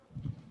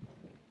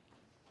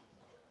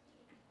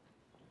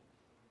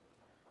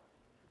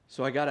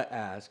So I got to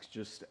ask,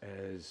 just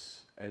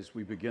as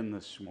we begin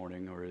this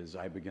morning, or as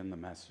I begin the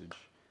message,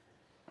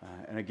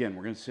 and again,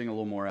 we're going to sing a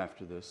little more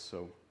after this,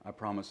 so I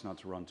promise not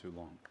to run too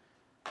long.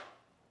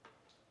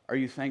 Are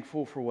you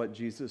thankful for what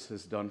Jesus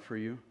has done for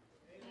you?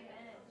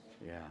 Amen.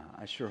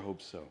 Yeah, I sure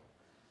hope so.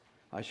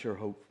 I sure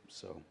hope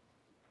so.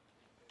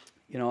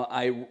 You know,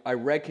 I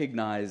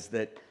recognize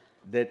that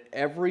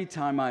every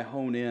time I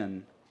hone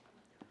in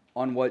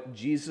on what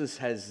Jesus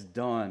has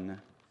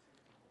done,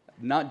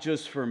 not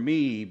just for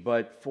me,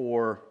 but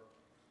for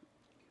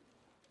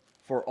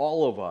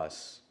all of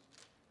us,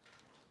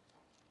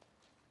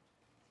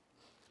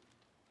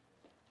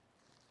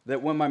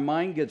 that when my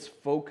mind gets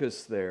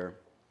focused there,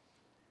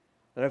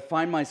 that I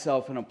find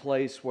myself in a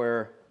place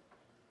where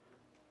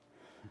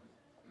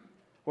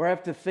I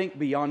have to think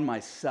beyond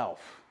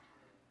myself.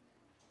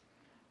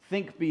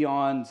 Think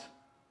beyond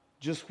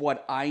just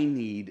what I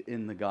need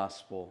in the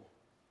gospel,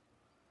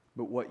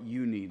 but what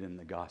you need in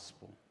the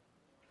gospel.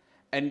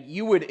 And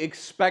you would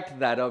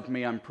expect that of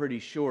me, I'm pretty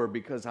sure,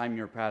 because I'm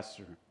your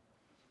pastor.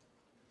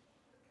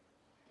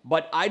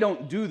 But I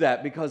don't do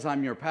that because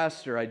I'm your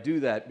pastor. I do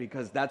that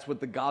because that's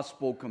what the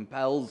gospel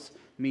compels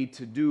me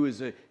to do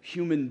as a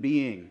human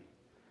being,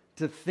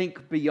 to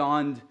think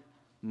beyond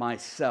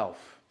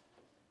myself.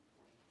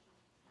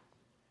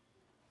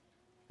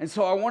 And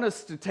so I want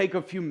us to take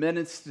a few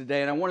minutes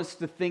today, and I want us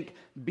to think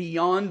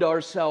beyond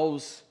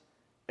ourselves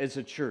as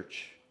a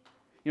church.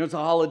 You know, it's a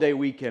holiday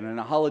weekend, and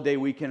a holiday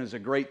weekend is a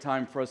great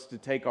time for us to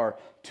take our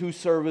two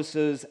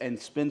services and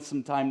spend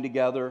some time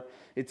together.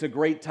 It's a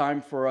great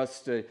time for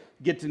us to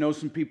get to know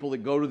some people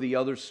that go to the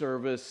other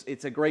service.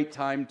 It's a great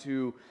time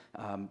to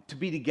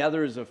be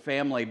together as a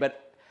family.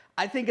 But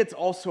I think it's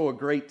also a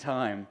great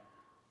time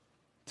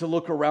to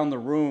look around the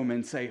room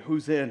and say,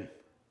 who's in?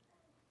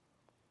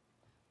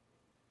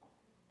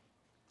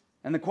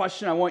 And the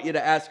question I want you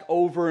to ask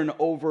over and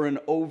over and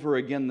over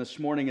again this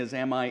morning is,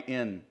 am I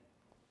in?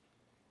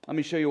 Let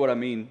me show you what I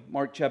mean.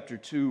 Mark chapter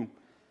 2.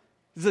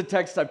 This is a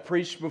text I've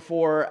preached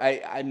before.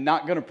 I'm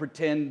not going to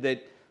pretend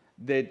that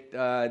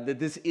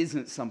this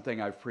isn't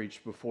something I've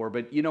preached before.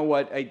 But you know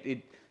what?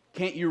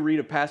 Can't you read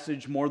a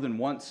passage more than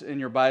once in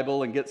your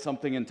Bible and get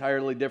something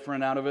entirely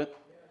different out of it?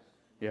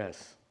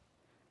 Yes.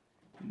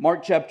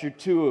 Mark chapter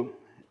 2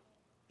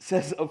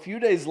 says, a few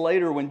days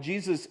later when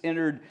Jesus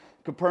entered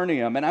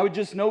Capernaum, and I would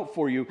just note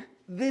for you,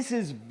 this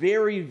is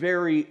very,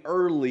 very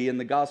early in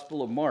the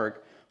Gospel of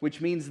Mark, which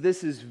means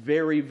this is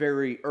very,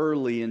 very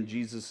early in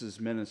Jesus'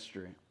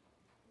 ministry.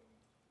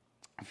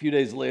 A few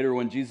days later,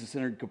 when Jesus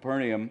entered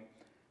Capernaum,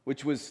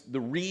 which was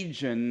the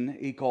region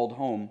he called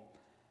home,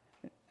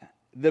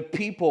 the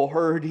people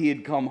heard he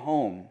had come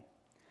home,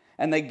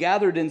 and they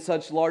gathered in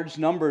such large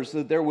numbers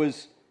that there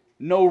was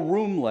no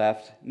room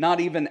left, not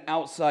even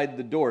outside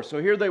the door.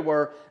 So here they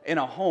were in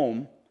a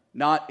home,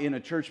 not in a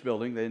church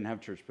building. They didn't have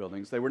church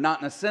buildings. They were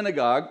not in a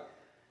synagogue.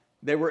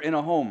 They were in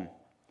a home.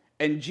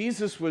 And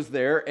Jesus was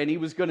there, and he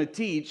was going to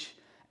teach,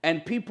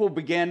 and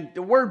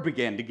the word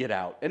began to get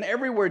out. And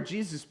everywhere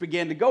Jesus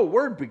began to go,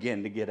 word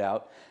began to get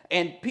out.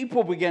 And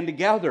people began to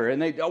gather,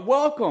 and they,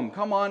 welcome,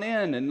 come on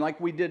in. And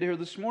like we did here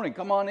this morning,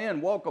 come on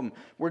in, welcome,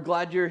 we're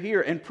glad you're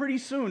here. And pretty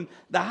soon,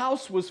 the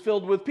house was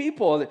filled with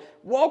people.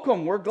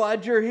 Welcome, we're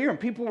glad you're here. And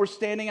people were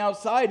standing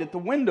outside at the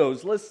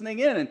windows listening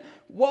in, and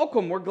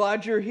welcome, we're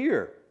glad you're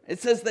here. It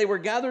says they were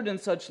gathered in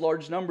such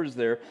large numbers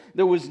there.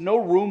 There was no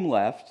room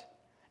left,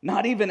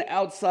 not even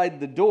outside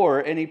the door,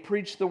 and he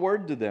preached the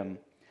word to them.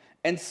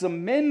 And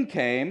some men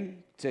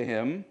came to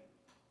him,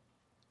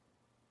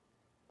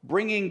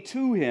 bringing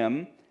to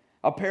him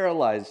a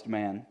paralyzed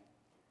man,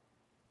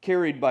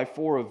 carried by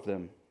 4 of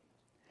them.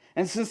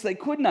 And since they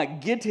could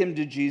not get him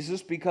to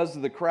Jesus because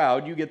of the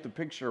crowd, you get the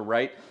picture,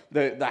 right?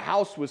 The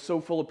house was so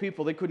full of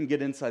people, they couldn't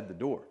get inside the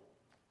door.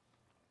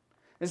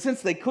 And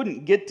since they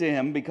couldn't get to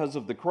him because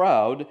of the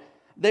crowd,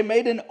 they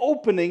made an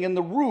opening in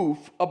the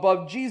roof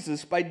above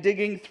Jesus by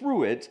digging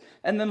through it,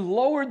 and then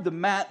lowered the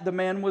mat the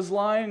man was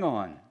lying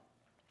on.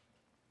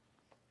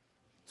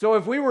 So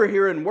if we were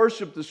here in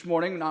worship this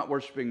morning, not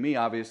worshiping me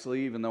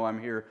obviously, even though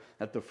I'm here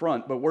at the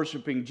front, but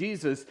worshiping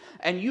Jesus,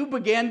 and you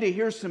began to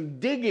hear some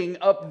digging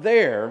up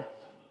there,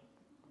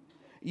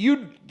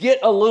 you'd get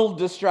a little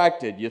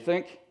distracted, you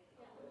think?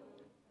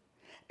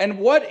 And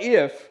what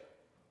if,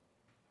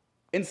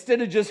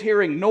 instead of just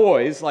hearing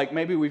noise, like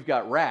maybe we've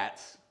got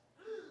rats,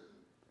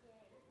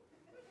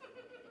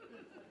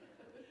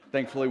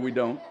 thankfully we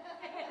don't.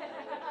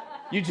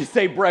 You just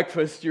say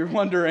breakfast, you're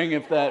wondering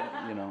if that,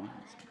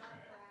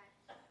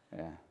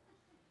 yeah.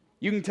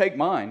 You can take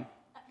mine.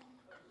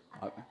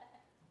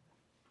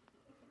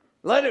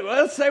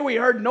 Let's say we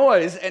heard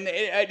noise, and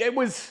it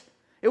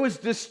was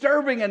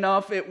disturbing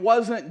enough. It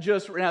wasn't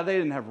just, now they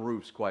didn't have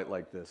roofs quite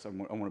like this, I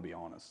want to be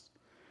honest.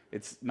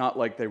 It's not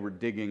like they were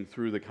digging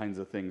through the kinds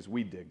of things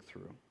we dig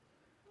through.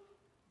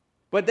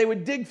 But they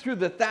would dig through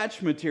the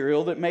thatch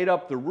material that made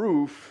up the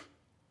roof,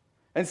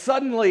 and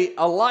suddenly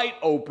a light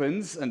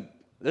opens, and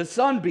the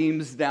sun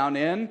beams down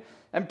in,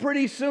 and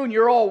pretty soon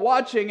you're all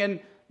watching, and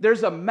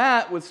there's a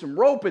mat with some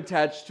rope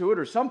attached to it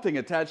or something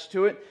attached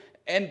to it,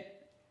 and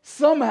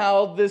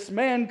somehow this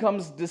man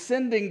comes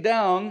descending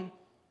down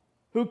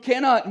who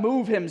cannot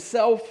move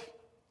himself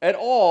at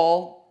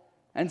all,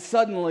 and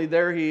suddenly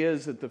there he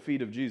is at the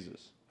feet of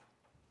Jesus.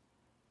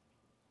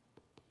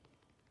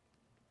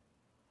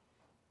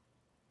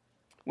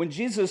 When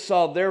Jesus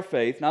saw their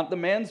faith, not the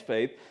man's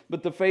faith,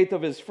 but the faith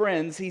of his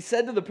friends, he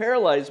said to the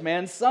paralyzed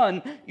man,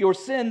 "Son, your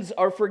sins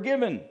are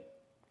forgiven."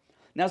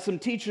 Now some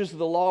teachers of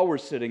the law were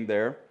sitting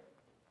there,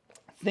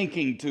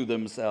 thinking to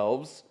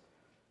themselves,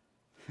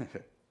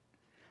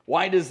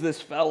 "Why does this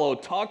fellow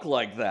talk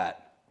like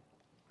that?"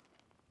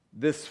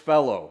 This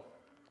fellow.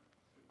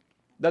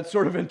 That's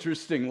sort of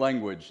interesting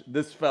language,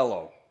 this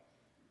fellow.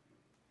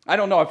 I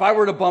don't know, if I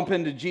were to bump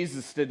into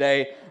Jesus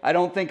today, I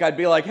don't think I'd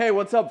be like, "Hey,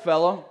 what's up,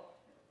 fellow?"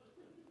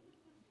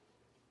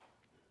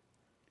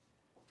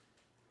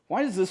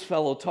 Why does this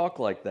fellow talk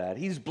like that?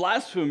 He's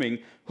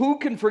blaspheming. Who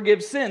can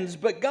forgive sins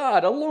but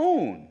God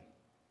alone?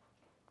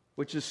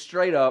 Which is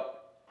straight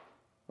up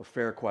a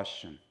fair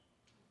question.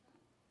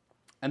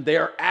 And they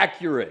are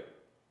accurate.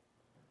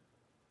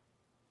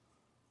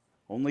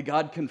 Only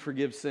God can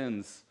forgive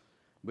sins.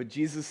 But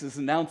Jesus is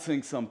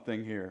announcing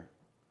something here,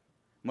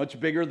 much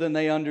bigger than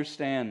they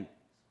understand.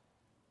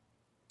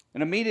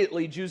 And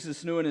immediately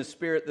Jesus knew in his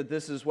spirit that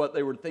this is what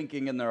they were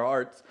thinking in their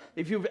hearts.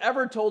 If you've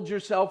ever told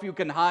yourself you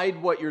can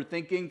hide what you're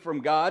thinking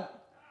from God,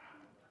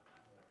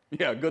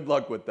 yeah, good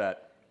luck with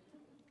that.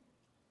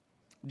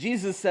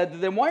 Jesus said to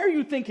them, "Why are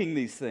you thinking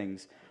these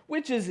things?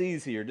 Which is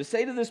easier, to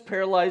say to this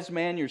paralyzed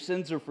man, 'Your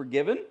sins are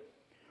forgiven,'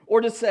 or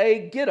to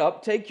say, 'Get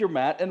up, take your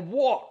mat, and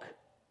walk'?"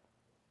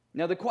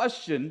 Now the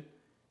question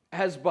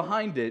has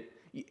behind it,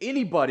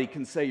 anybody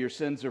can say your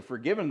sins are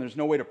forgiven. There's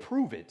no way to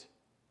prove it.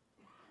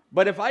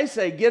 But if I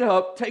say, "Get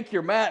up, take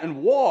your mat,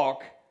 and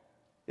walk,"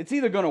 it's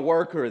either going to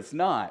work or it's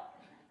not.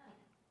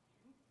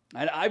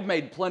 And I've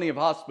made plenty of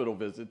hospital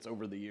visits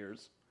over the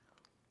years.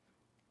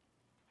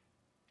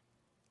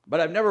 But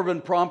I've never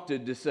been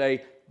prompted to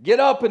say, "Get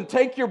up and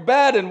take your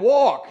bed and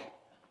walk."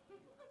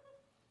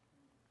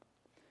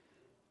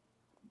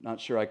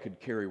 Not sure I could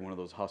carry one of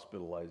those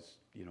hospitalized,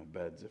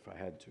 beds if I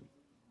had to.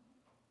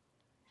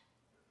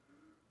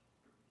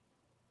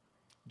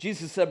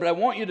 Jesus said, "But I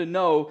want you to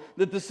know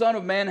that the Son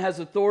of Man has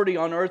authority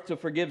on earth to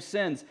forgive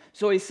sins."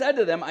 So he said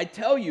to them, "I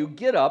tell you,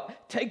 get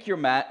up, take your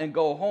mat, and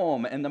go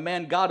home." And the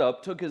man got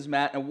up, took his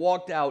mat, and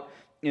walked out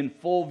in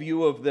full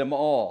view of them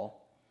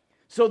all.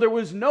 So there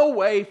was no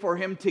way for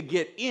him to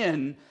get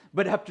in,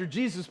 but after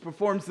Jesus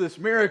performs this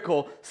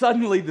miracle,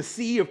 suddenly the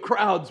sea of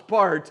crowds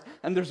part,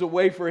 and there's a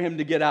way for him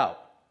to get out.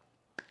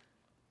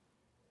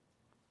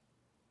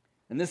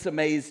 And this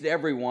amazed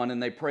everyone,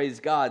 and they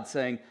praised God,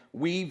 saying,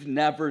 "We've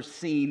never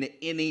seen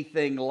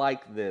anything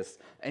like this."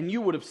 And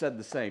you would have said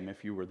the same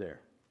if you were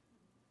there.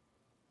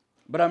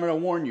 But I'm going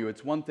to warn you,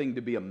 it's one thing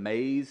to be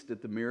amazed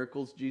at the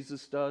miracles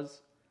Jesus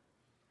does.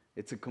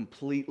 It's a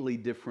completely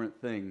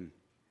different thing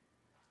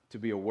to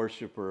be a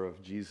worshiper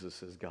of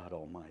Jesus as God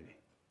Almighty.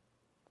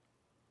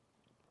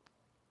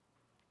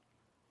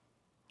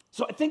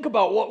 So I think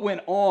about what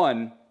went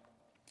on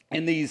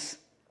in these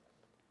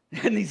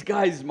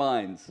guys'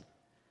 minds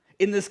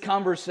in this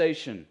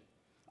conversation.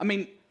 I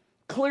mean,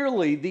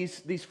 clearly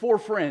these four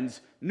friends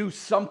knew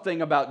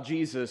something about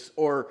Jesus,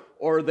 or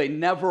they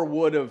never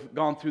would have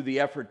gone through the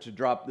effort to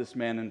drop this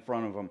man in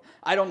front of them.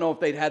 I don't know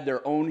if they'd had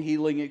their own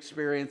healing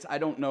experience. I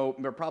don't know.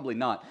 They're probably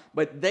not.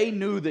 But they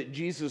knew that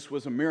Jesus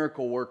was a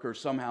miracle worker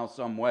somehow,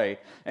 some way.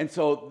 And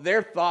so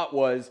their thought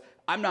was,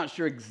 I'm not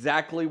sure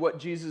exactly what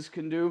Jesus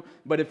can do,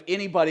 but if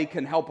anybody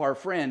can help our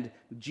friend,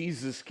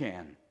 Jesus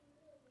can.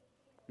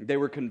 They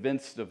were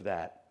convinced of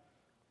that.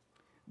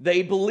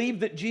 They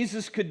believed that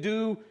Jesus could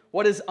do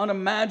what is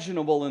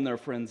unimaginable in their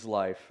friend's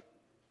life.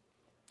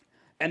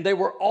 And they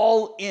were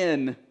all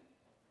in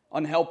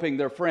on helping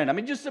their friend. I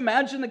mean, just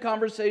imagine the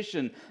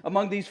conversation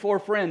among these four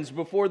friends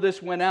before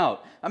this went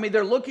out. I mean,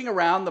 they're looking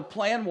around. The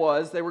plan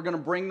was they were going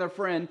to bring their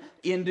friend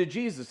into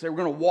Jesus. They were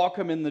going to walk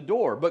him in the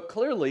door. But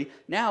clearly,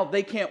 now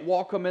they can't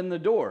walk him in the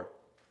door.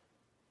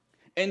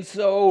 And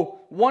so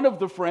one of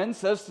the friends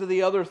says to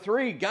the other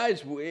three,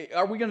 "Guys,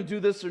 are we going to do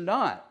this or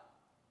not?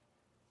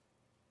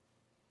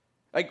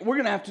 We're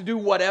going to have to do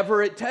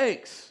whatever it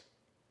takes."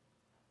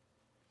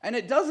 And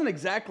it doesn't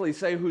exactly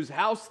say whose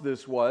house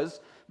this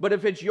was, but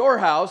if it's your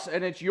house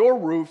and it's your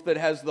roof that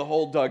has the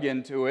hole dug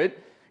into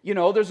it,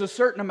 there's a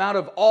certain amount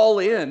of all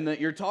in that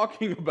you're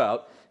talking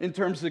about in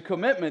terms of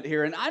commitment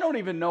here. And I don't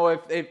even know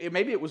if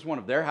maybe it was one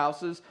of their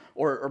houses,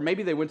 or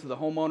maybe they went to the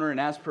homeowner and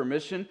asked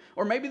permission,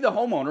 or maybe the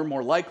homeowner,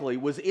 more likely,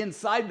 was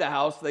inside the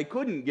house. They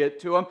couldn't get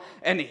to him,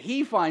 and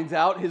he finds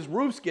out his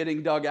roof's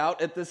getting dug out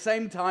at the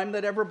same time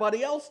that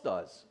everybody else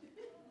does.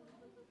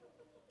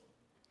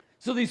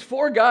 So these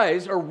four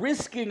guys are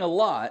risking a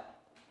lot.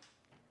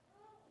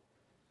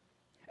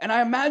 And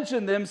I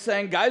imagine them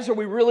saying, "Guys, are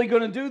we really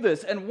going to do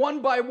this?" And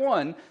one by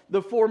one,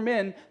 the four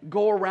men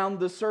go around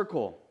the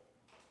circle.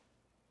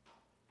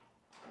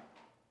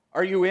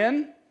 "Are you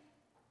in?"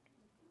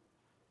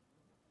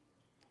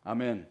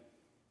 "I'm in."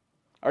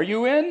 "Are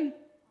you in?"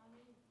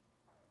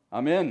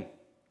 "I'm in."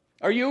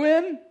 "Are you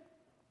in?"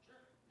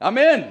 "I'm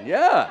in."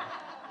 Yeah.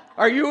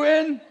 Are you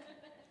in?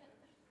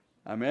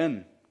 I'm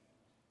in.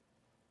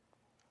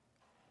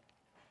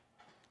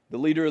 The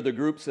leader of the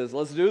group says,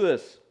 let's do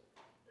this.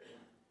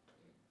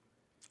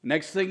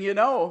 Next thing you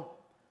know,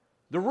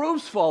 the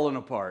roof's falling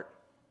apart.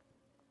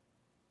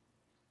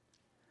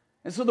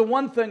 And so the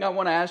one thing I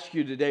want to ask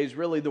you today is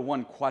really the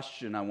one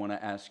question I want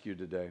to ask you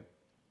today.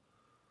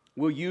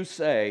 Will you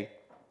say,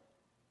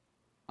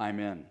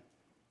 I'm in?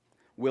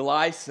 Will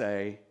I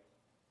say,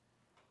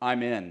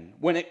 I'm in?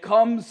 When it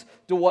comes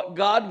to what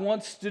God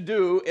wants to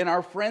do in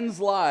our friends'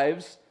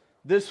 lives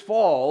this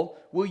fall,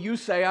 will you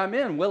say, I'm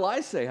in? Will I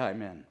say,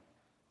 I'm in?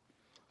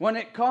 When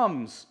it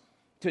comes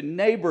to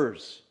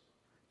neighbors,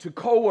 to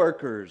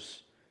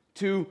coworkers,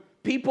 to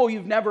people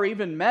you've never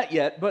even met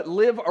yet, but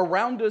live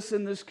around us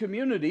in this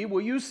community,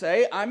 will you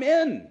say, I'm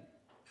in?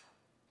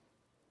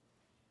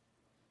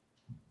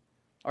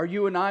 Are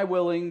you and I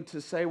willing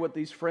to say what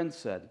these friends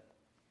said?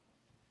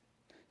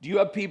 Do you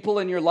have people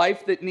in your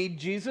life that need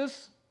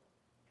Jesus?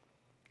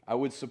 I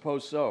would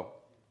suppose so.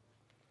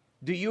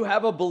 Do you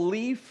have a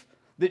belief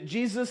that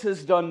Jesus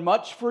has done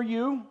much for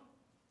you?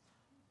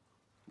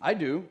 I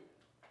do.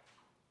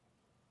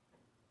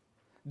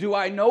 Do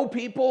I know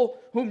people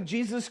whom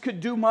Jesus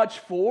could do much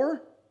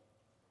for?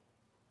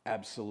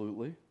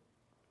 Absolutely.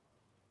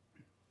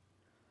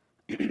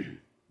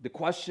 The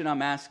question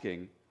I'm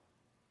asking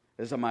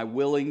is, am I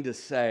willing to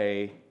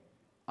say,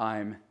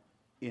 I'm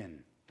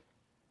in?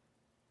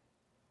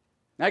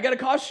 Now, I got to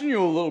caution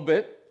you a little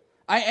bit.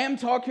 I am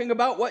talking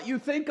about what you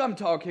think I'm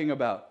talking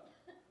about.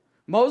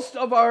 Most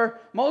of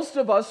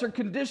us are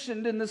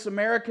conditioned in this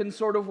American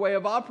sort of way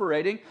of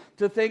operating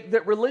to think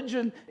that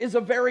religion is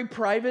a very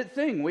private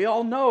thing. We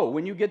all know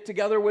when you get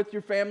together with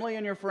your family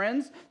and your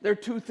friends, there are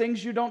two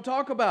things you don't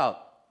talk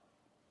about.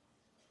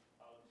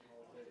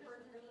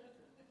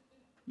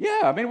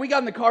 Yeah, I mean, we got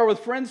in the car with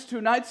friends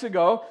 2 nights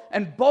ago,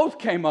 and both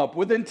came up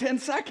within 10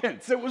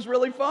 seconds. It was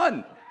really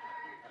fun.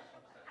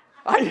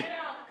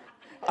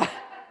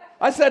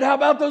 I said, how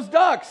about those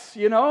ducks?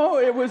 You know,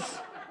 it was...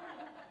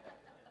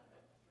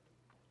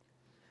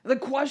 The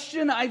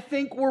question I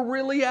think we're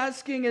really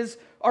asking is,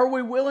 are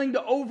we willing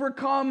to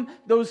overcome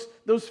those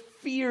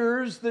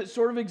fears that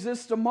sort of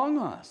exist among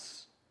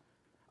us?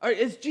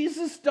 Has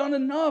Jesus done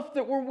enough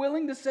that we're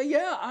willing to say,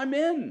 yeah, I'm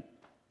in?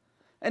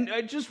 And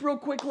just real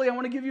quickly, I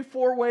want to give you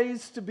 4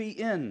 ways to be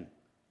in,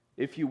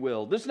 if you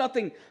will. There's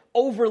nothing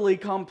overly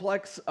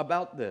complex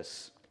about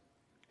this.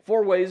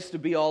 4 ways to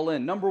be all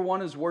in. Number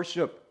 1 is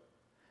worship.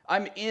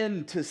 I'm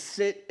in to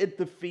sit at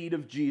the feet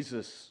of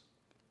Jesus.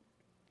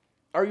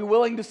 Are you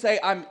willing to say,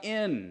 I'm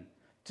in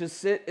to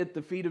sit at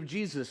the feet of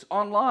Jesus?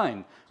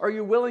 Online, are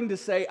you willing to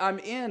say, I'm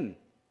in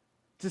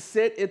to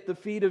sit at the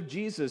feet of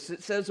Jesus?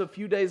 It says a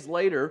few days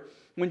later,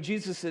 when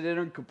Jesus had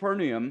entered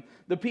Capernaum,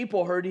 the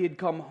people heard he had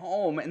come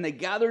home, and they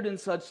gathered in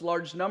such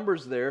large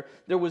numbers there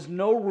was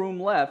no room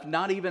left,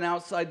 not even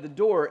outside the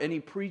door, and he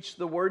preached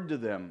the word to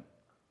them.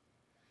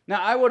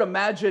 Now, I would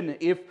imagine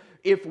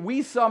if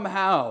we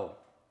somehow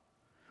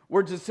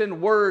were to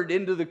send word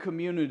into the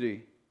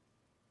community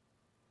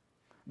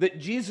that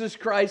Jesus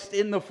Christ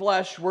in the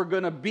flesh were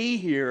going to be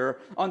here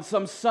on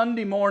some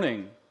Sunday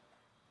morning,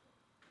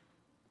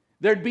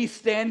 there'd be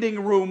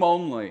standing room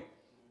only.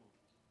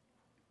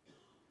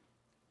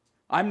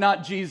 I'm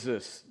not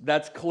Jesus.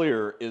 That's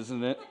clear,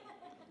 isn't it?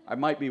 I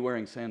might be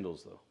wearing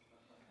sandals, though.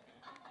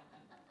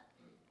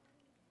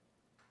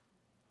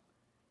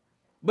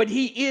 But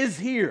he is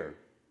here,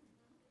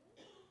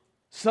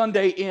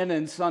 Sunday in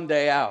and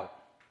Sunday out.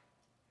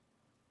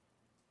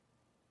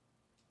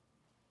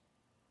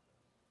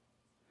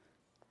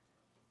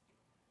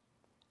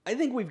 I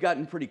think we've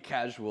gotten pretty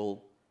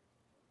casual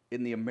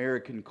in the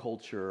American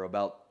culture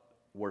about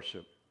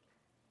worship.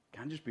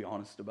 Can I just be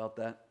honest about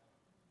that?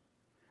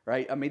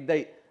 Right? I mean,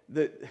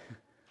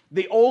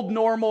 the old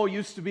normal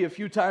used to be a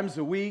few times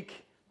a week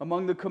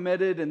among the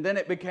committed, and then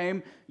it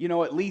became,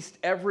 at least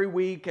every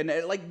week. And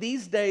like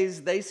these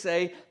days, they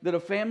say that a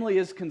family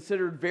is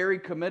considered very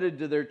committed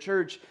to their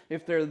church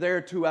if they're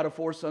there 2 out of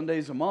 4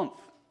 Sundays a month.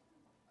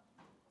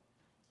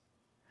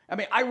 I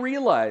mean, I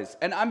realize,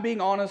 and I'm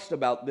being honest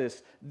about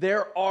this,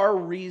 there are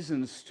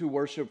reasons to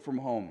worship from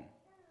home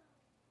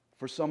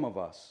for some of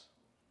us.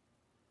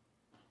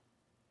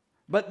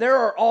 But there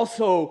are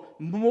also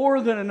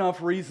more than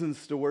enough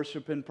reasons to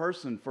worship in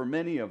person for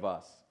many of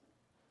us.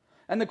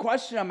 And the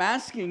question I'm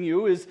asking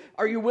you is,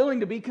 are you willing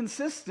to be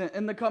consistent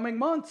in the coming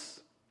months?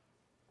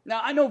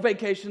 Now, I know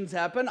vacations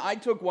happen. I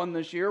took one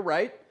this year,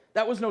 right?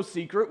 That was no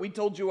secret. We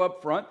told you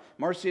up front.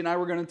 Marcy and I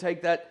were going to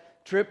take that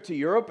trip to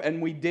Europe, and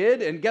we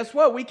did, and guess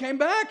what? We came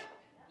back.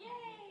 Yay!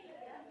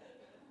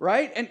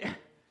 Right? And barely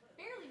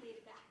made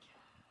it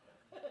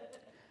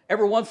back.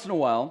 every once in a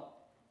while,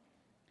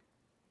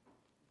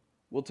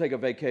 we'll take a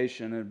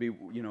vacation, and it'd be,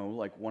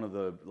 like one of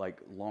the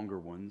longer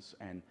ones,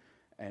 and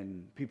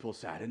people will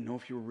say, I didn't know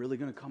if you were really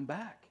going to come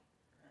back.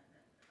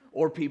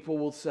 Or people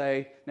will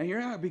say, now you're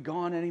not going to be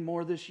gone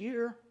anymore this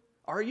year,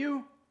 are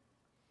you?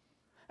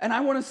 And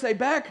I want to say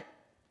back,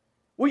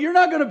 well, you're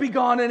not going to be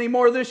gone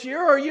anymore this year,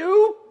 are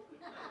you?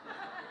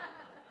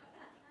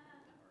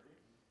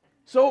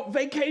 So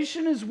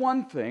vacation is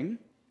one thing,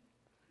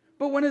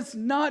 but when it's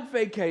not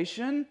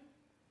vacation,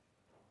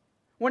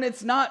 when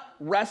it's not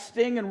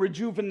resting and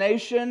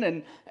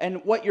rejuvenation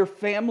and what your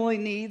family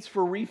needs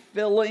for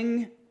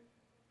refilling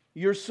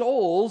your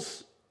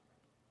souls,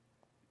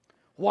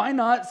 why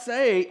not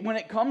say, when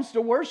it comes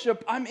to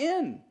worship, I'm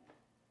in?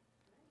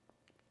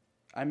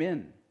 I'm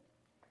in.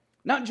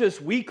 Not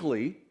just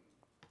weekly,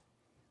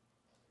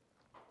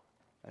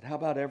 but how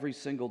about every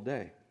single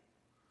day?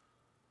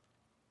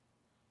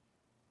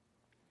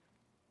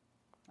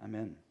 I'm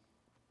in.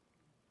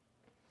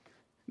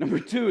 Number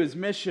 2 is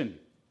mission,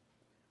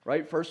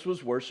 right? First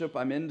was worship.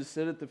 I'm in to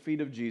sit at the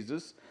feet of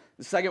Jesus.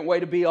 The second way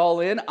to be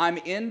all in, I'm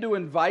in to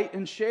invite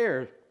and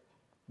share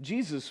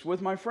Jesus with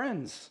my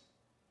friends.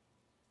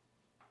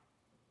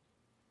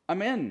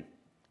 I'm in.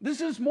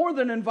 This is more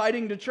than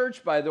inviting to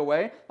church, by the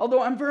way,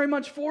 although I'm very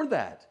much for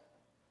that.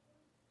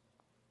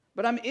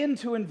 But I'm in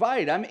to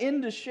invite. I'm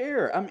in to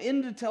share. I'm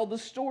in to tell the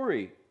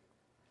story.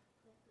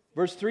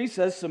 Verse 3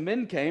 says, some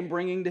men came,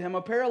 bringing to him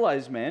a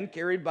paralyzed man,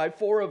 carried by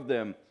 4 of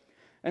them.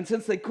 And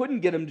since they couldn't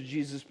get him to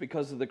Jesus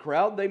because of the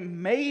crowd, they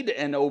made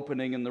an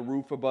opening in the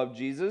roof above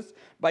Jesus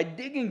by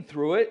digging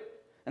through it,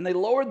 and they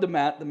lowered the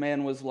mat the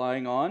man was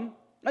lying on.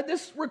 Now,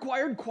 this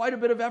required quite a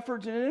bit of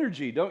effort and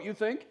energy, don't you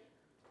think?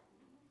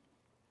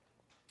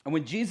 And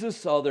when Jesus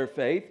saw their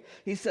faith,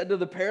 he said to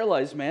the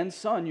paralyzed man,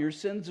 son, your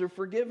sins are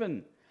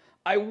forgiven.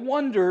 I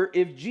wonder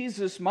if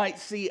Jesus might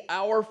see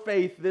our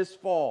faith this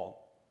fall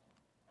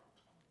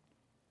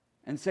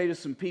and say to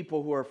some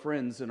people who are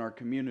friends in our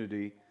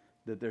community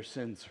that their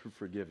sins are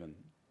forgiven.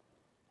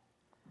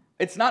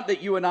 It's not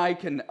that you and I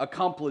can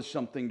accomplish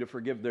something to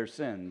forgive their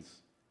sins.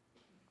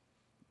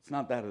 It's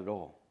not that at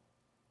all.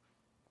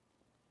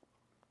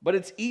 But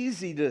it's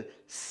easy to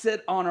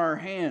sit on our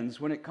hands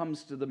when it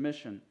comes to the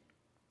mission.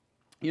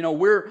 You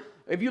know,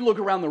 if you look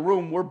around the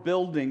room, we're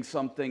building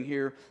something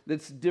here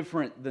that's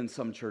different than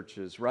some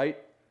churches, right?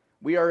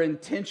 We are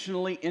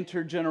intentionally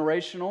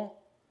intergenerational,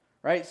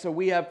 right? So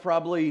we have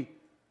probably,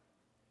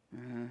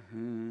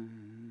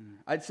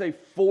 I'd say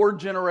 4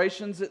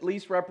 generations at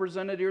least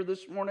represented here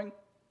this morning.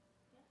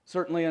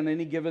 Certainly on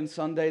any given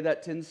Sunday,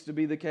 that tends to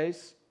be the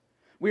case.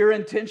 We are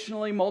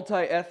intentionally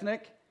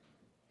multi-ethnic,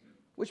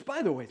 which,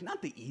 by the way, is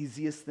not the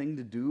easiest thing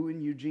to do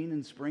in Eugene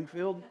and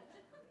Springfield.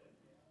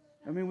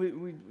 I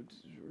mean,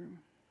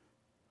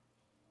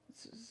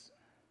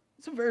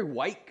 it's a very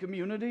white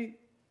community.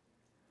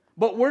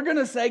 But we're going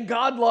to say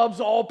God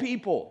loves all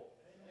people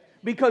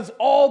because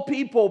all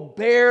people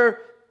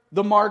bear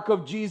the mark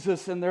of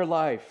Jesus in their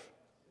life.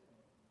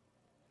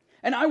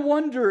 And I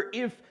wonder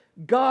if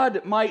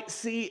God might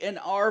see in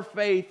our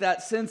faith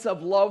that sense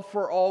of love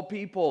for all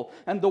people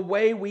and the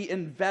way we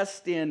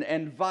invest in,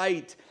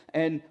 invite,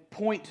 and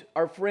point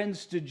our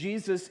friends to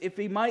Jesus, if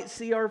He might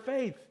see our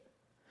faith.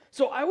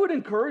 So I would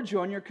encourage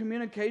you on your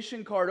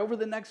communication card over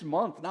the next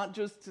month, not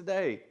just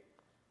today,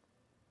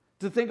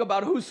 to think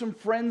about who some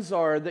friends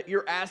are that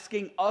you're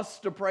asking us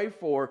to pray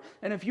for.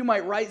 And if you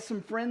might write some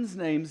friends'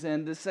 names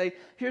in to say,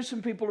 here's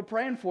some people to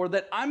praying for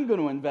that I'm going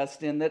to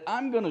invest in, that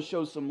I'm going to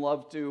show some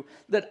love to,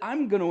 that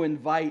I'm going to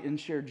invite and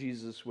share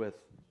Jesus with.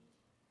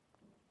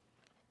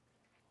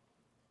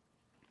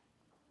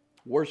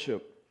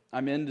 Worship.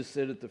 I'm in to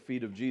sit at the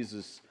feet of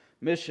Jesus.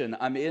 Mission.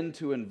 I'm in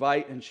to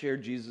invite and share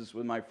Jesus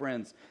with my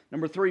friends.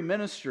 Number 3,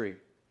 ministry.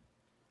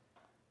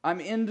 I'm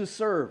in to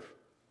serve.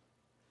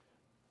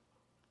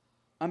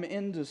 I'm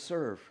in to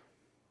serve.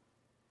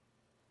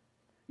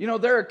 You know,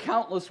 there are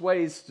countless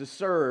ways to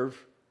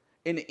serve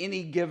in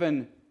any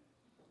given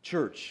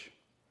church.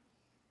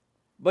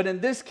 But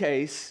in this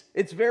case,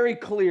 it's very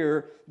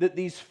clear that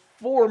these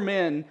 4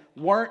 men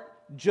weren't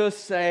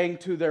just saying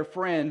to their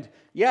friend,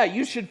 yeah,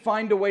 you should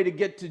find a way to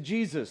get to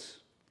Jesus.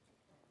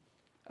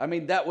 I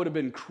mean, that would have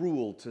been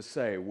cruel to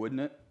say,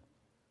 wouldn't it?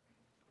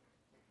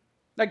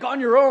 Like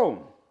on your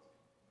own.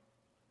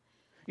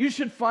 You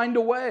should find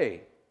a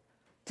way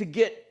to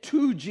get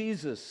to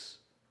Jesus,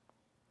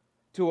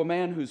 to a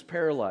man who's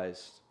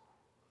paralyzed.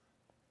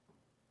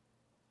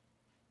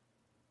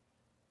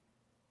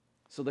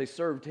 So they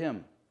served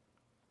him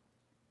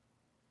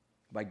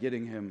by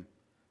getting him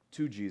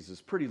to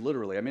Jesus, pretty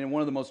literally. I mean,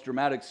 one of the most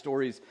dramatic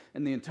stories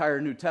in the entire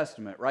New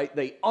Testament, right?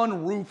 They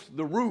unroofed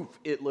the roof,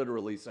 it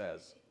literally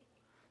says.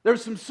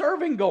 There's some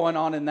serving going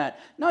on in that,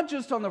 not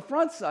just on the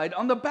front side,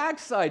 on the back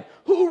side.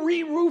 Who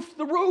re-roofed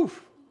the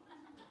roof?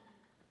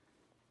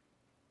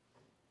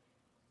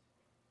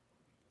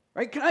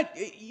 Right?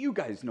 You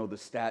guys know the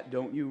stat,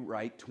 don't you?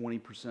 Right?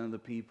 20% of the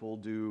people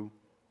do.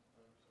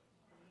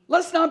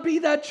 Let's not be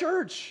that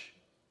church.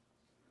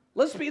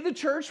 Let's be the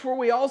church where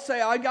we all say,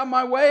 I got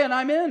my way and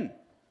I'm in.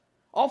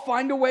 I'll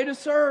find a way to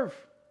serve.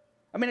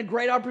 I mean, a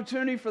great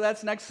opportunity for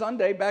that's next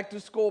Sunday, back to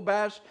school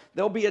bash.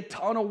 There'll be a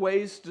ton of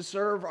ways to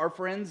serve our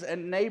friends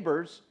and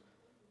neighbors.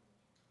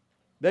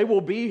 They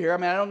will be here. I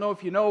mean, I don't know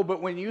if you know,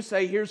 but when you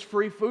say, here's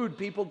free food,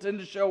 people tend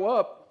to show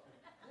up.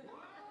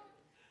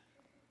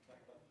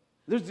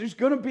 There's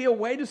going to be a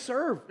way to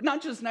serve,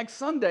 not just next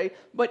Sunday,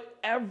 but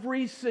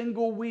every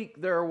single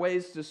week there are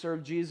ways to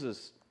serve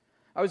Jesus.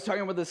 I was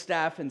talking with the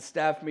staff in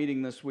staff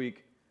meeting this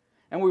week,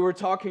 and we were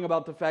talking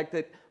about the fact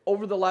that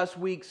over the last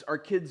weeks, our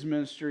kids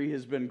ministry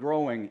has been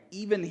growing,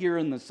 even here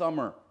in the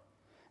summer.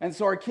 And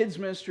so our kids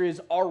ministry is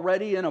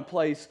already in a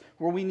place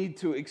where we need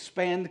to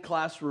expand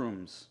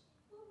classrooms.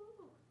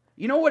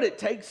 You know what it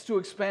takes to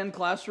expand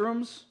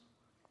classrooms?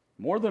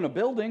 More than a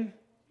building.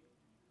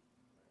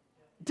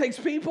 It takes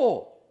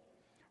people,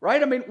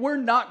 right? I mean, we're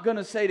not going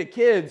to say to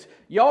kids,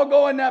 y'all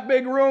go in that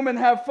big room and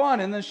have fun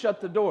and then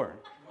shut the door.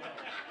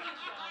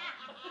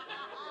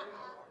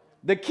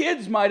 The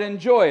kids might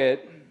enjoy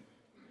it,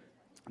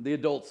 the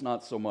adults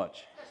not so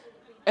much.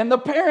 And the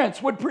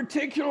parents would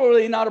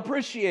particularly not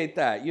appreciate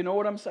that. You know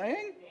what I'm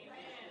saying?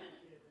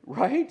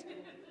 Right?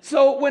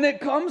 So when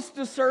it comes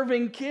to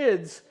serving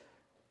kids,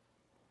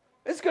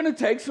 it's going to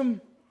take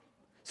some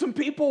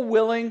people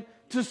willing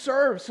to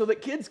serve so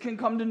that kids can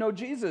come to know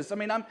Jesus. I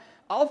mean,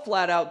 I'll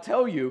flat out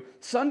tell you,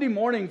 Sunday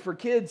morning for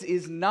kids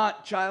is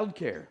not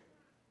childcare.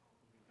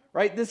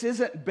 Right? This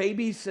isn't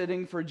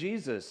babysitting for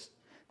Jesus.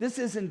 This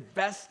is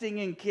investing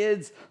in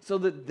kids so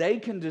that they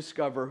can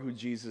discover who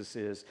Jesus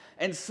is.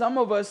 And some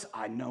of us,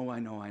 I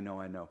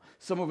know.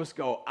 Some of us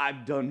go,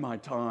 I've done my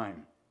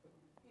time.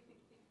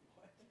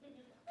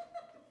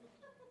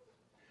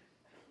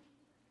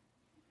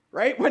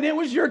 Right? When it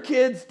was your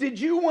kids, did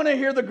you want to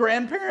hear the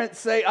grandparents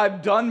say,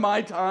 I've done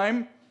my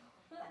time?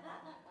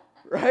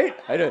 Right?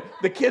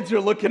 The kids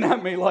are looking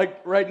at me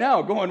like right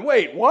now going,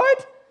 wait,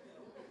 what?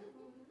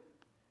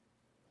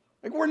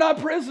 Like, we're not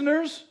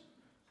prisoners.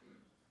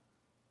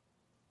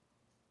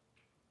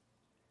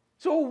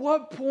 So at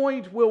what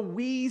point will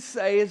we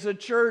say as a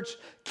church,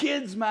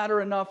 kids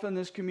matter enough in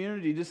this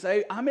community to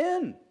say, I'm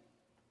in?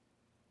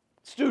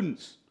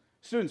 Students,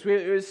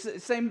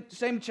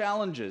 same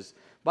challenges.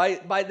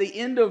 By the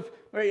end of,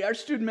 right, our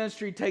student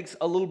ministry takes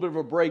a little bit of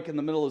a break in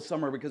the middle of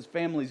summer because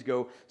families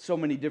go so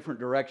many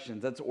different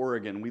directions. That's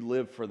Oregon. We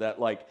live for that,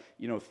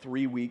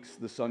 3 weeks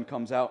the sun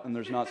comes out and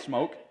there's not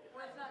smoke.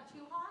 Where it's not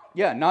too hot?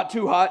 Yeah, not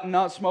too hot and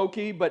not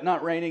smoky, but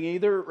not raining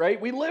either, right?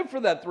 We live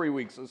for that 3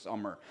 weeks of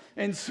summer.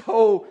 And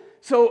so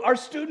our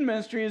student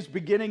ministry is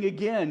beginning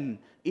again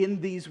in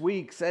these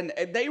weeks. And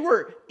they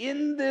were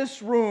in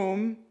this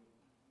room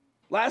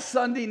last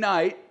Sunday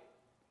night.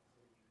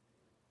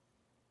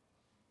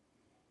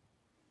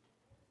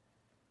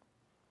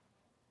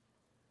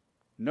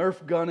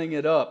 Nerf gunning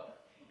it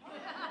up.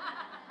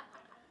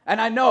 And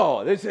I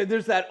know,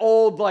 there's that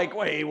old,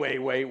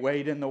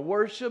 wait, in the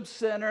worship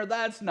center,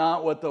 that's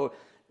not what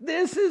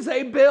this is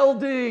a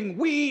building.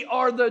 We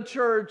are the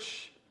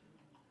church.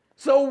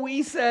 So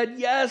we said,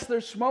 yes,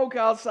 there's smoke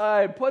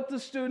outside. Put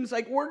the students,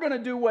 we're going to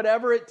do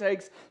whatever it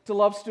takes to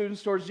love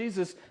students towards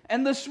Jesus.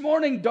 And this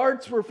morning,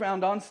 darts were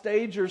found on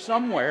stage or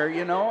somewhere,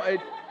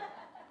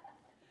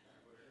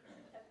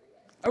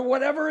 or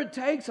whatever it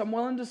takes, I'm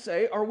willing to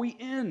say, are we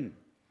in?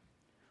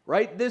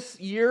 Right? This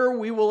year,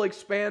 we will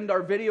expand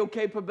our video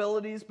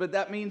capabilities, but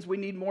that means we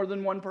need more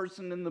than one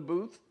person in the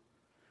booth,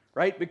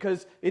 right?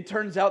 Because it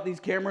turns out these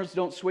cameras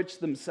don't switch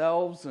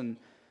themselves. And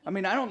I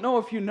mean, I don't know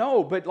if you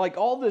know, but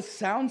all this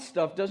sound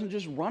stuff doesn't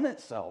just run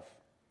itself.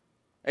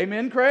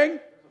 Amen, Craig?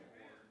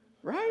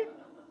 Right?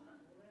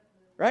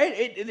 Right?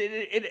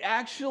 It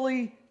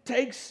actually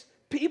takes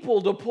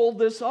people to pull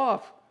this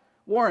off.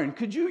 Warren,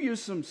 could you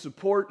use some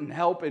support and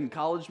help in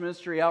college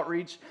ministry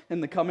outreach in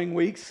the coming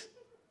weeks?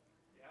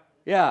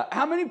 Yeah.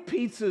 How many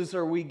pizzas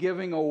are we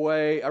giving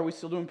away? Are we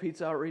still doing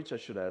pizza outreach? I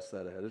should ask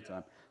that ahead of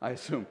time, I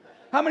assume.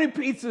 How many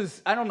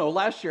pizzas? I don't know.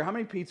 Last year, how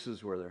many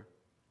pizzas were there?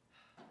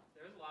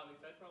 There was a lot. We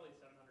fed probably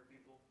 700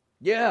 people.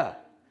 Yeah.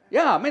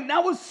 I mean,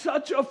 that was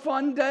such a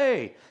fun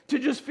day to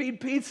just feed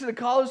pizza to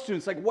college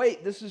students.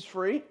 Wait, this is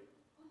free?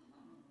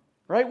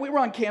 Right? We were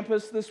on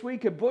campus this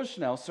week at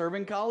Bushnell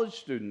serving college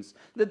students.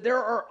 That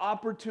there are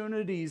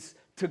opportunities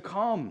to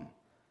come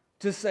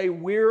to say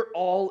we're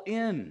all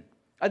in.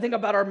 I think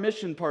about our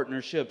mission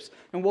partnerships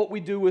and what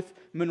we do with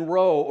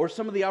Monroe, or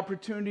some of the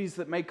opportunities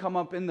that may come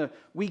up in the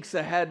weeks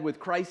ahead with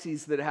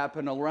crises that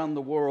happen around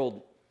the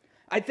world.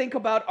 I think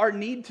about our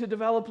need to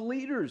develop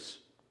leaders,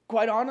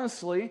 quite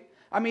honestly.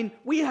 I mean,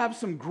 we have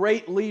some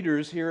great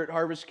leaders here at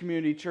Harvest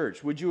Community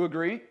Church. Would you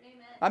agree? Amen.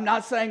 I'm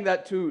not saying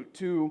that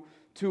to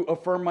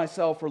affirm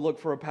myself or look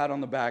for a pat on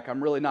the back.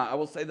 I'm really not. I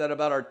will say that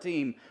about our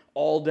team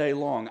all day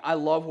long. I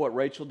love what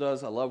Rachel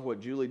does. I love what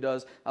Julie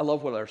does. I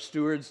love what our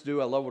stewards do.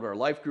 I love what our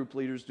life group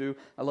leaders do.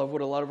 I love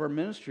what a lot of our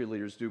ministry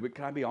leaders do. But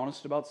can I be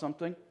honest about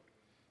something?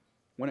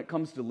 When it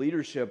comes to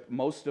leadership,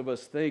 most of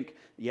us think,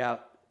 yeah,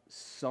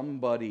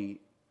 somebody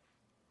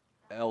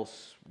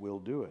else will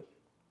do it.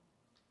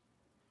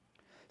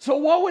 So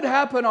what would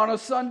happen on a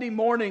Sunday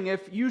morning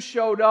if you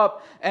showed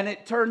up and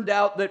it turned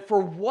out that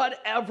for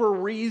whatever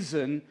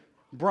reason,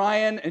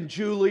 Brian and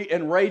Julie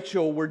and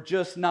Rachel were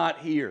just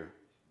not here?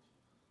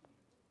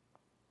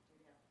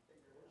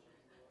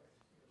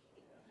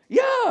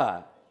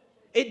 Yeah.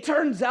 It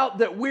turns out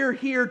that we're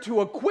here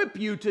to equip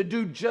you to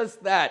do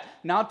just that.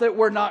 Not that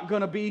we're not going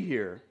to be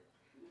here.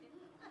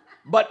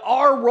 But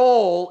our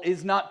role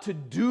is not to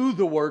do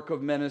the work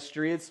of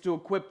ministry, it's to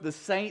equip the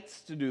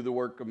saints to do the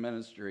work of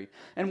ministry.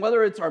 And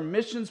whether it's our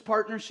missions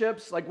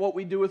partnerships, like what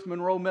we do with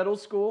Monroe Middle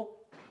School,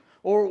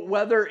 or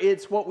whether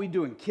it's what we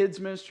do in kids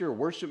ministry or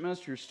worship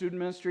ministry or student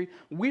ministry,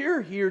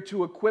 we're here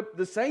to equip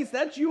the saints.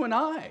 That's you and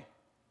I.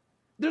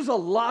 There's a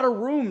lot of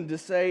room to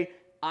say,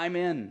 I'm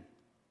in.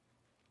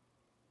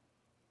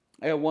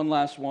 I got one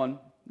last one,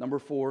 number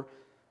 4.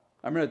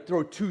 I'm going to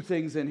throw 2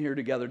 things in here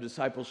together,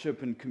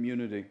 discipleship and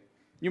community.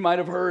 You might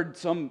have heard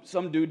some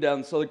dude down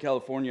in Southern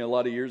California a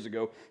lot of years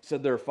ago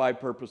said there are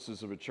 5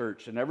 purposes of a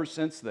church, and ever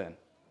since then,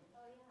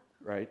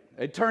 right?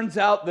 It turns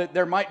out that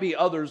there might be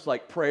others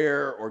like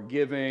prayer or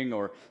giving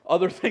or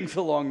other things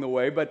along the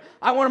way, but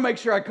I want to make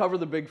sure I cover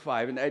the big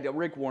 5, and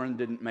Rick Warren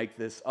didn't make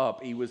this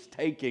up. He was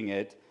taking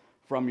it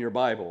from your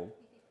Bible.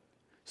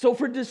 So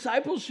for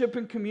discipleship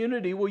and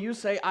community, will you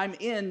say, I'm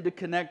in to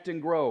connect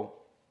and grow?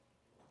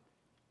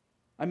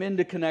 I'm in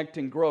to connect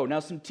and grow. Now,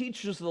 some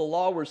teachers of the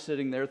law were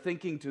sitting there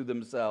thinking to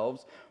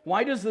themselves,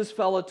 why does this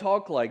fella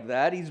talk like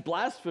that? He's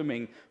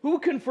blaspheming. Who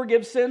can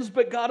forgive sins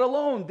but God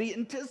alone? The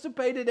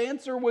anticipated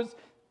answer was,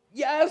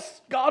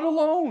 yes, God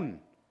alone.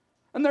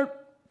 And they're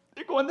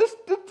going, this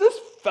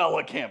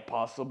fella can't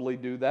possibly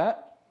do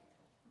that.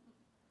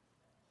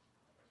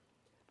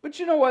 But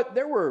you know what?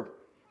 There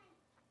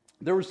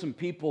were some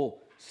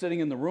people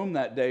sitting in the room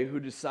that day who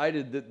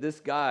decided that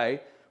this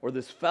guy or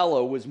this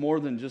fellow was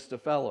more than just a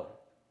fellow.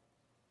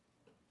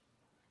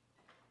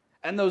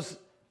 And those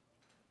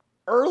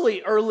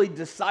early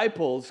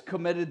disciples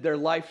committed their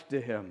life to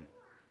him.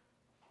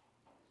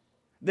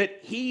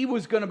 That he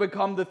was going to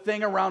become the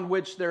thing around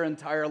which their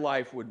entire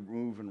life would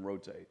move and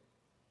rotate.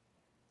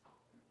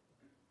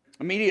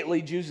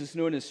 Immediately, Jesus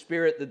knew in his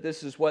spirit that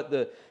this is what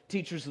the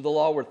teachers of the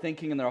law were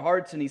thinking in their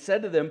hearts, and he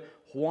said to them,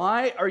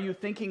 why are you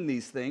thinking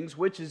these things?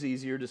 Which is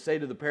easier, to say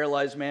to the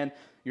paralyzed man,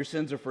 your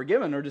sins are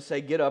forgiven, or to say,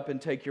 get up and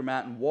take your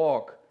mat and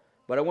walk?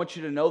 But I want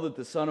you to know that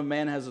the Son of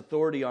Man has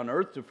authority on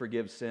earth to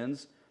forgive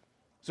sins.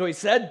 So he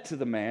said to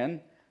the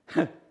man,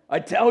 I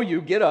tell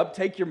you, get up,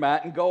 take your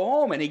mat, and go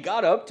home. And he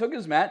got up, took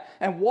his mat,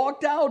 and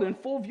walked out in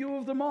full view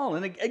of them all.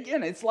 And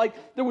again, it's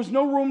like there was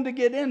no room to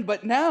get in.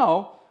 But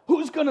now,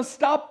 who's going to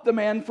stop the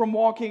man from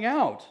walking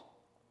out?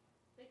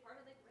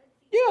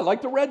 Yeah,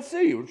 like the Red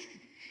Sea.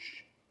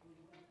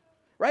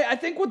 Right? I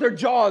think with their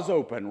jaws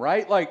open,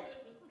 right? Like,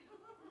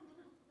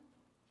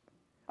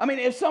 I mean,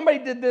 if somebody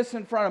did this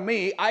in front of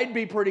me, I'd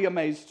be pretty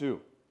amazed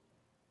too.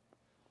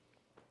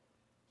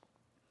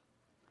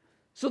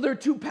 So there are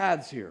 2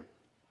 paths here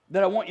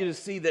that I want you to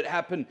see that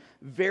happen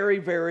very,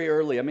 very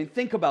early. I mean,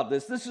 think about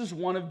this. This is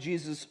one of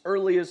Jesus'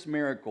 earliest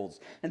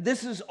miracles. And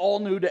this is all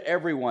new to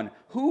everyone.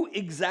 Who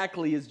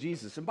exactly is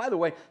Jesus? And by the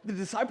way, the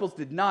disciples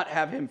did not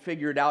have him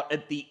figured out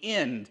at the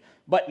end.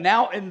 But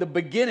now in the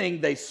beginning,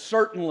 they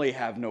certainly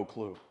have no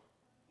clue.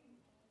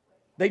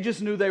 They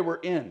just knew they were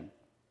in.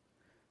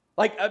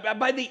 Like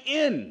by the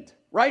end,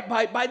 right?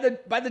 By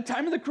the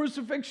time of the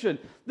crucifixion,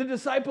 the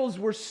disciples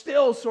were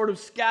still sort of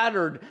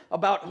scattered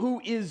about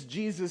who is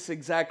Jesus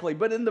exactly.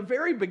 But in the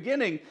very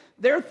beginning,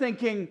 they're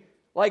thinking,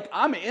 like,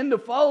 I'm in to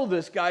follow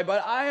this guy,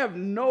 but I have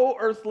no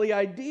earthly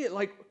idea.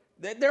 Like,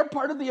 they're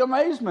part of the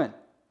amazement.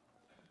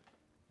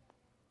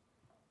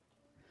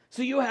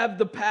 So you have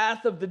the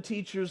path of the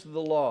teachers of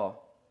the law,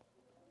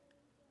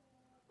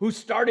 who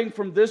starting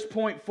from this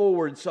point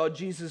forward saw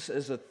Jesus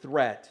as a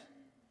threat,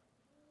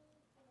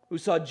 who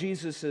saw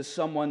Jesus as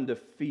someone to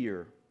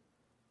fear.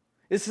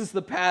 This is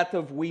the path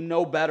of we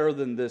know better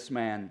than this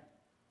man.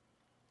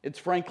 It's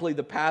frankly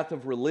the path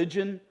of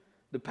religion,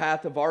 the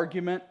path of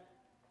argument,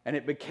 and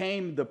it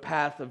became the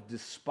path of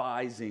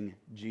despising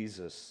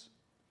Jesus.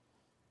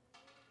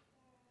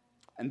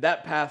 And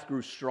that path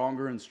grew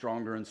stronger and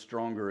stronger and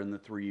stronger in the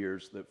 3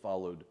 years that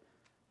followed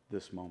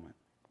this moment.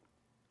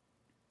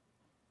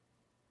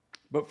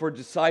 But for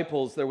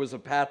disciples, there was a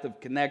path of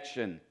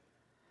connection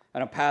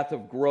and a path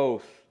of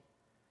growth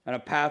and a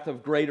path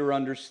of greater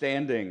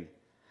understanding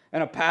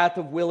and a path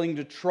of willing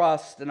to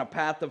trust and a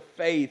path of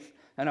faith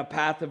and a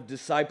path of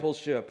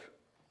discipleship.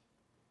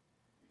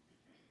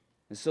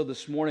 And so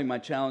this morning, my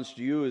challenge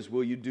to you is,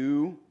 will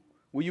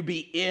you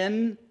be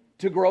in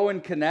to grow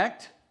and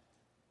connect?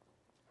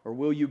 Or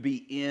will you be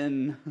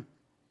in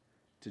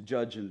to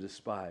judge and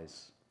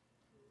despise?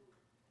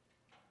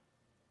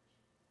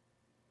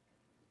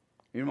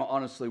 You know,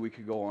 honestly, we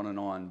could go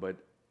on, but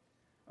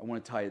I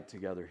want to tie it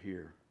together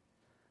here.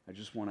 I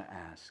just want to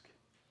ask,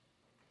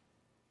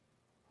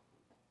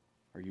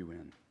 are you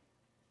in?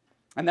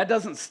 And that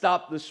doesn't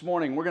stop this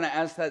morning. We're going to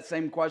ask that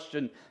same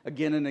question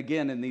again and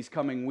again in these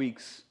coming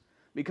weeks,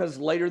 because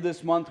later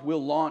this month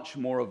we'll launch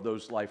more of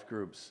those life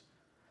groups.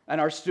 And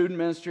our student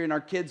ministry and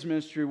our kids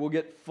ministry will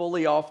get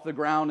fully off the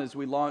ground as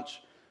we launch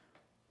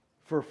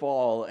for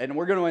fall. And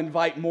we're going to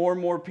invite more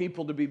and more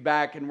people to be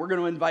back. And we're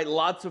going to invite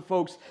lots of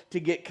folks to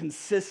get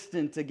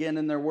consistent again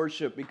in their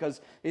worship,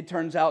 because it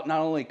turns out not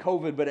only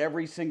COVID, but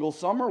every single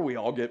summer we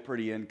all get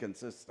pretty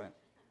inconsistent.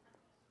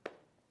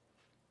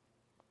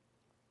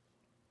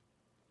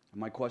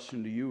 My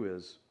question to you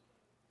is,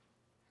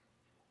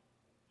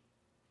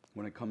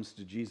 When it comes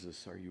to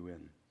Jesus, are you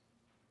in?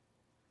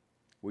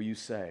 Will you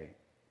say,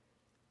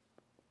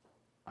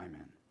 I'm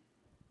in?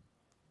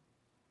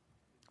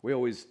 We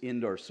always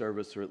end our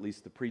service, or at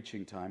least the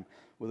preaching time,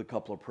 with a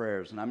couple of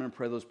prayers. And I'm going to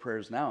pray those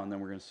prayers now, and then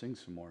we're going to sing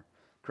some more.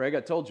 Craig,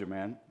 I told you,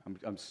 man.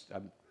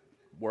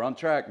 We're on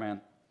track, man.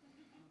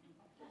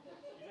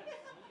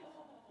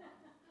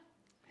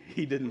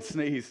 He didn't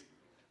sneeze.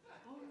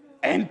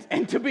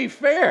 And to be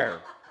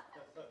fair,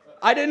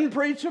 I didn't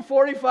preach a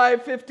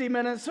 45,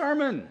 50-minute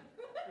sermon.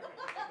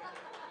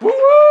 Woo!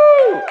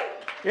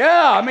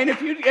 Yeah, I mean,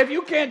 if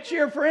you can't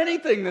cheer for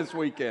anything this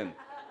weekend,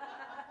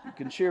 you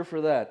can cheer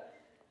for that.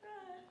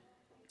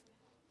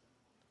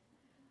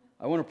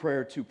 I want to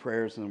pray 2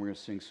 prayers, and then we're going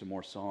to sing some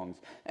more songs.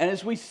 And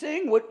as we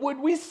sing, would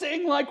we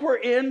sing like we're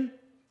in?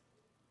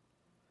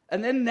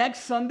 And then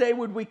next Sunday,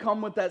 would we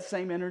come with that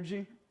same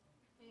energy?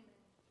 Amen.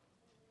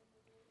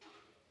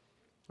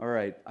 All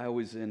right, I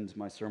always end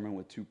my sermon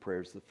with 2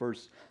 prayers. The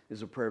first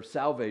is a prayer of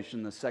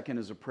salvation. The second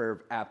is a prayer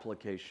of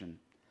application.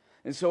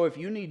 And so if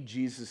you need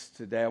Jesus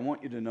today, I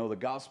want you to know the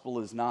gospel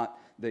is not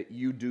that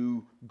you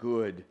do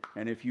good,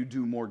 and if you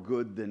do more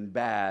good than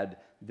bad,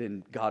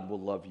 then God will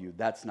love you.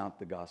 That's not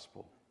the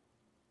gospel.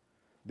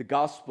 The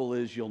gospel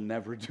is you'll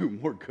never do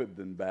more good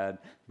than bad,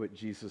 but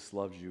Jesus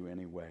loves you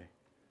anyway.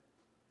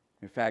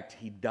 In fact,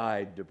 he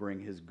died to bring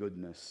his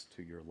goodness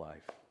to your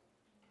life.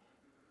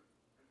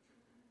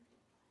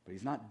 But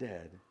he's not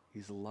dead.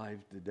 He's alive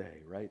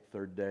today, right?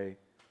 3rd day,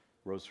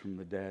 rose from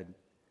the dead.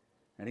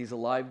 And he's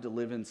alive to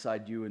live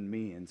inside you and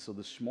me. And so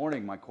this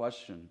morning, my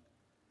question,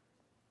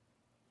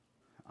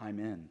 I'm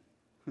in.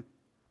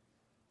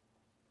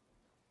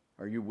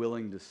 Are you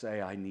willing to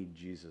say, I need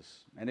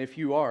Jesus? And if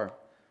you are,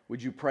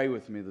 would you pray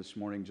with me this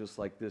morning just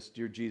like this?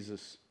 Dear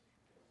Jesus,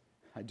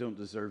 I don't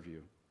deserve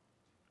you.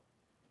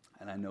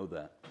 And I know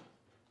that.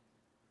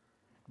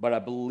 But I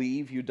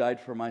believe you died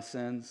for my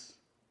sins.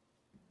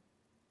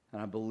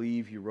 And I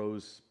believe you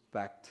rose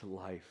back to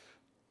life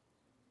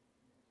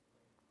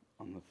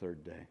on the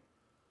 3rd day.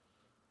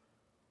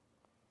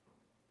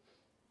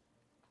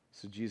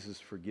 So Jesus,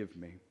 forgive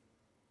me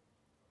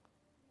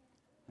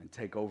and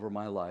take over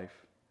my life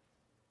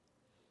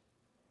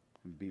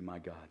and be my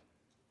God.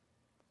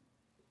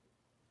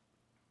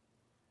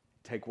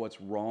 Take what's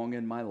wrong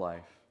in my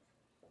life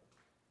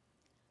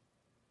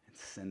and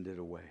send it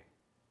away.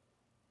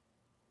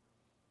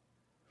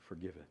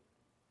 Forgive it.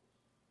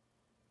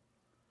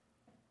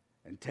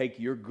 And take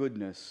your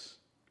goodness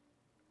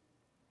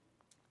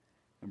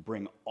and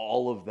bring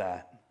all of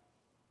that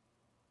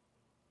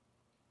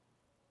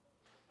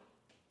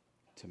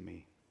to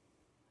me.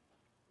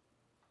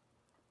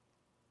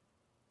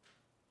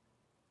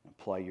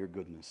 Apply your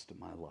goodness to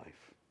my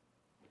life.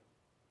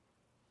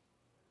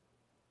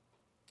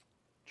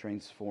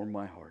 Transform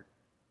my heart.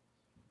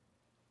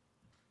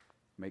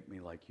 Make me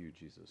like you,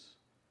 Jesus.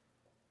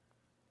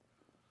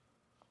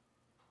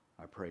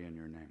 I pray in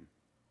your name.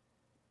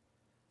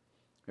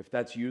 If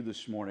that's you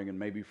this morning, and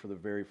maybe for the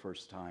very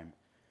first time,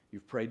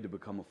 you've prayed to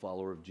become a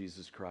follower of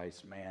Jesus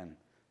Christ, man,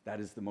 that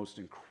is the most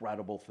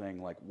incredible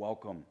thing. Like,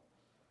 welcome.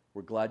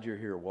 We're glad you're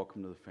here.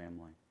 Welcome to the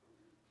family.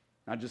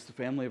 Not just the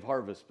family of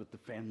Harvest, but the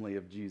family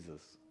of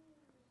Jesus.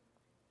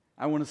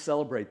 I want to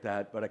celebrate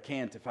that, but I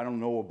can't if I don't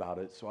know about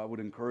it. So I would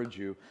encourage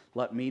you,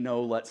 let me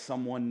know, let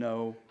someone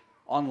know.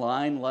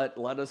 Online, let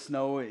us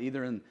know,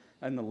 either in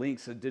the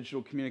links, a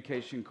digital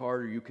communication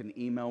card, or you can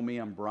email me.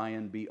 I'm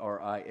Brian,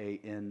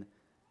 Brian,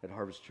 at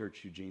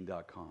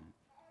harvestchurcheugene.com.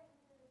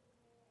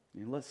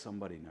 You let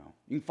somebody know.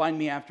 You can find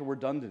me after we're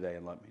done today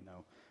and let me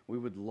know. We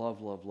would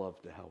love, love,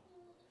 love to help.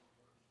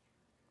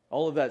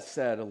 All of that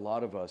said, a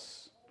lot of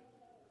us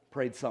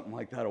prayed something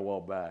like that a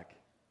while back.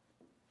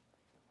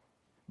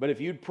 But if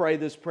you'd pray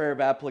this prayer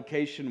of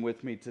application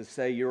with me to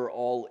say you're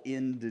all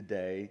in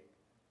today,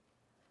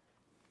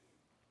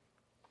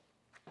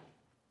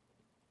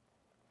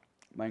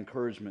 my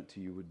encouragement to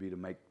you would be to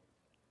make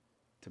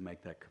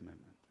that commitment.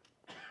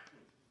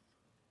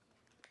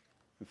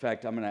 In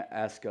fact, I'm going to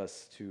ask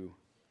us to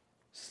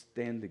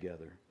stand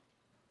together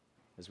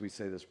as we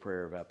say this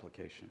prayer of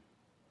application.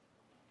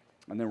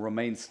 And then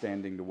remain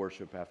standing to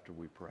worship after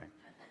we pray.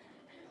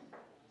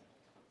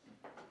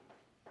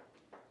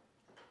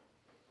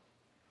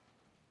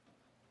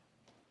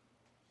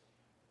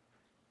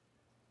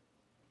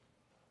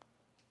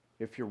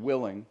 If you're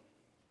willing,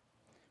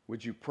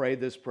 would you pray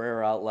this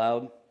prayer out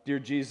loud? Dear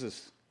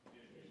Jesus,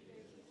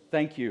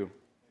 thank you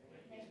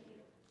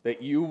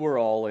that you were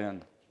all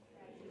in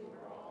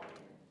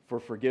for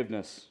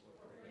forgiveness,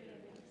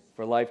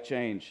 for life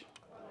change,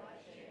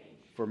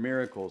 for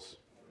miracles.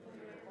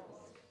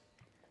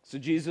 So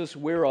Jesus,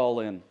 we're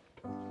all in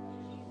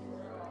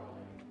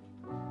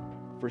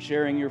for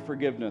sharing your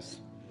forgiveness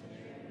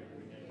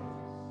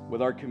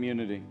with our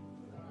community.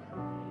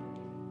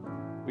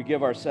 We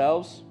give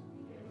ourselves.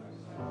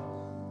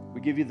 We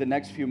give you the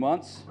next few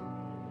months,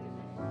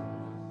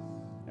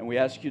 and we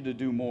ask you to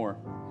do more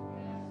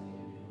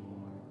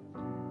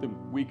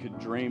than we could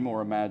dream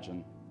or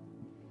imagine.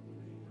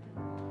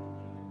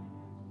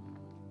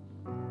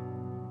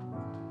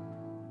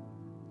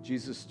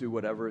 Jesus, do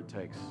whatever it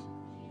takes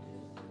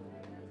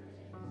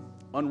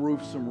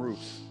Unroof some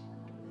roofs.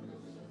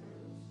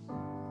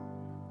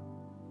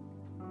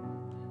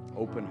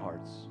 Open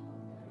hearts.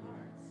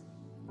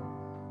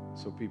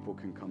 So people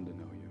can come to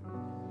know you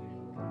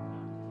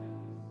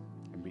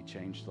and be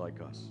changed like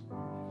us.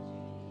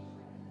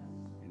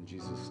 In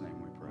Jesus'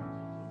 name we pray.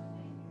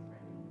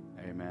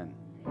 Amen.